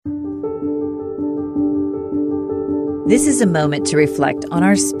This is a moment to reflect on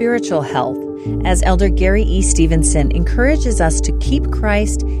our spiritual health as Elder Gary E. Stevenson encourages us to keep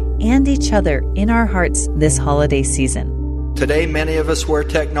Christ and each other in our hearts this holiday season. Today, many of us wear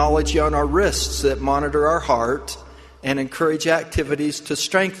technology on our wrists that monitor our heart and encourage activities to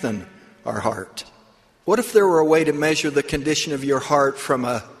strengthen our heart. What if there were a way to measure the condition of your heart from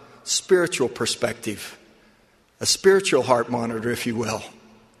a spiritual perspective? A spiritual heart monitor, if you will.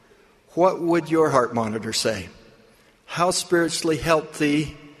 What would your heart monitor say? How spiritually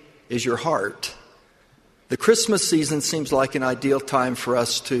healthy is your heart? The Christmas season seems like an ideal time for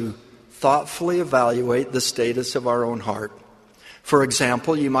us to thoughtfully evaluate the status of our own heart. For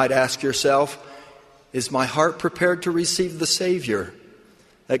example, you might ask yourself, is my heart prepared to receive the Savior?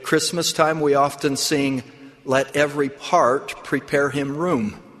 At Christmas time, we often sing, "Let every heart prepare him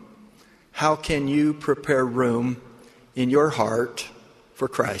room." How can you prepare room in your heart for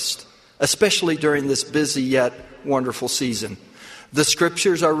Christ, especially during this busy yet wonderful season? The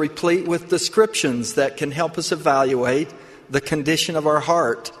Scriptures are replete with descriptions that can help us evaluate the condition of our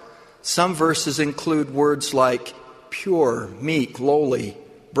heart. Some verses include words like pure, meek, lowly,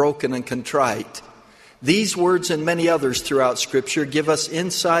 broken, and contrite. These words and many others throughout Scripture give us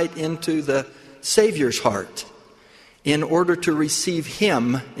insight into the Savior's heart. In order to receive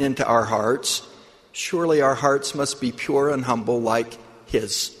Him into our hearts, surely our hearts must be pure and humble like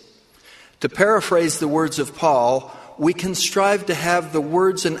His. To paraphrase the words of Paul, we can strive to have the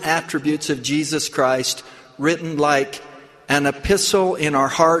words and attributes of Jesus Christ written like an epistle in our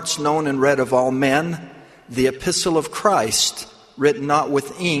hearts, known and read of all men, the epistle of Christ, written not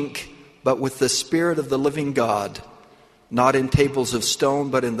with ink, but with the Spirit of the living God, not in tables of stone,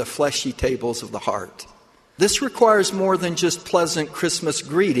 but in the fleshy tables of the heart. This requires more than just pleasant Christmas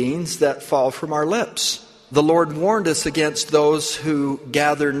greetings that fall from our lips. The Lord warned us against those who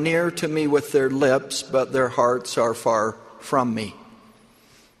gather near to me with their lips, but their hearts are far from me.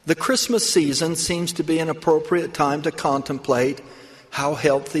 The Christmas season seems to be an appropriate time to contemplate how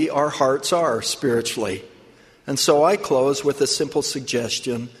healthy our hearts are spiritually. And so I close with a simple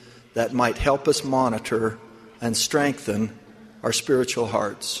suggestion that might help us monitor and strengthen our spiritual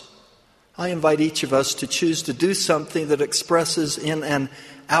hearts. I invite each of us to choose to do something that expresses in an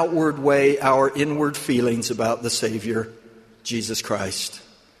outward way our inward feelings about the Savior, Jesus Christ,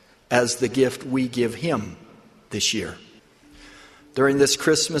 as the gift we give Him this year. During this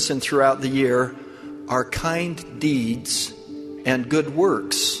Christmas and throughout the year, our kind deeds and good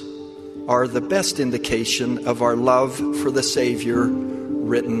works are the best indication of our love for the Savior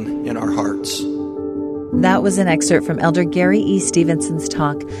written in our hearts. That was an excerpt from Elder Gary E. Stevenson's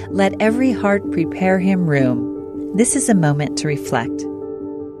talk, "Let Every Heart Prepare Him Room." This is a moment to reflect.